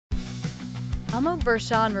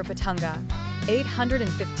Amoghavarsha Nrupatunga,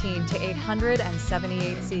 815 to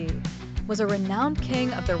 878 CE, was a renowned king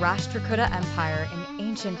of the Rashtrakuta Empire in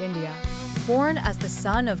ancient India. Born as the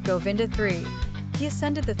son of Govinda III, he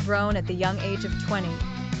ascended the throne at the young age of 20,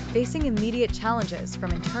 facing immediate challenges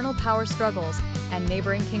from internal power struggles and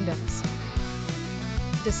neighboring kingdoms.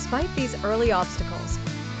 Despite these early obstacles,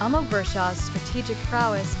 Amoghavarsha's strategic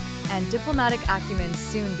prowess and diplomatic acumen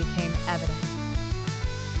soon became evident.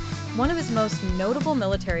 One of his most notable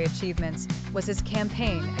military achievements was his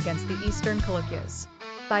campaign against the Eastern Chalukyas.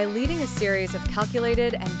 By leading a series of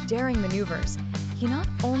calculated and daring maneuvers, he not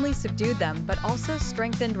only subdued them but also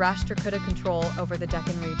strengthened Rashtrakuta control over the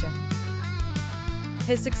Deccan region.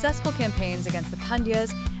 His successful campaigns against the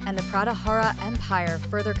Pandyas and the Pratihara Empire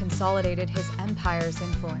further consolidated his empire's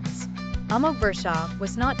influence. Amoghavarsha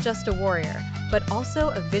was not just a warrior, but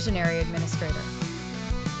also a visionary administrator.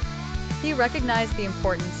 He recognized the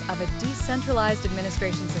importance of a decentralized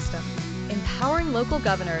administration system, empowering local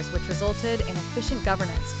governors, which resulted in efficient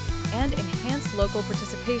governance and enhanced local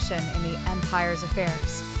participation in the empire's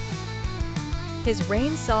affairs. His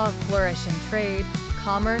reign saw a flourish in trade,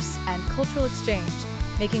 commerce, and cultural exchange,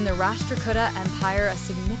 making the Rashtrakuta Empire a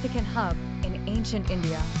significant hub in ancient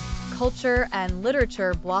India. Culture and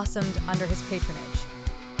literature blossomed under his patronage.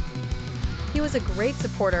 He was a great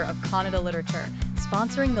supporter of Kannada literature,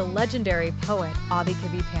 sponsoring the legendary poet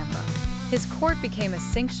Amoghavarsha. His court became a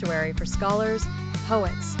sanctuary for scholars,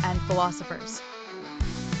 poets, and philosophers.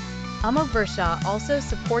 Amoghavarsha also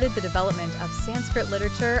supported the development of Sanskrit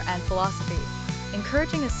literature and philosophy,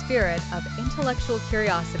 encouraging a spirit of intellectual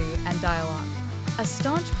curiosity and dialogue. A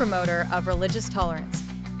staunch promoter of religious tolerance,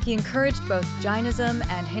 he encouraged both Jainism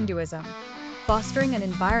and Hinduism, fostering an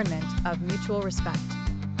environment of mutual respect.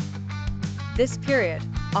 This period,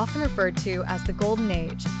 often referred to as the Golden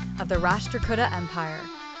Age of the Rashtrakuta Empire,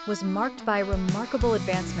 was marked by remarkable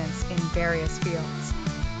advancements in various fields.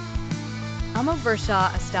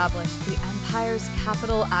 Amoghavarsha established the empire's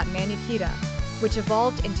capital at Manuketa, which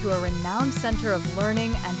evolved into a renowned center of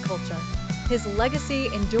learning and culture. His legacy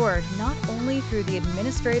endured not only through the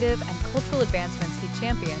administrative and cultural advancements he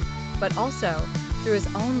championed, but also through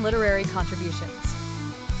his own literary contributions.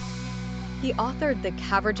 He authored the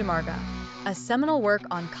Kavirajamarga, a seminal work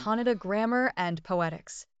on Kannada grammar and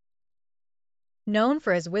poetics. Known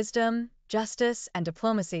for his wisdom, justice, and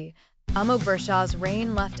diplomacy, Amoghavarsha's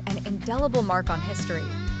reign left an indelible mark on history,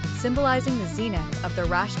 symbolizing the zenith of the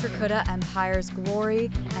Rashtrakuta Empire's glory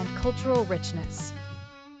and cultural richness.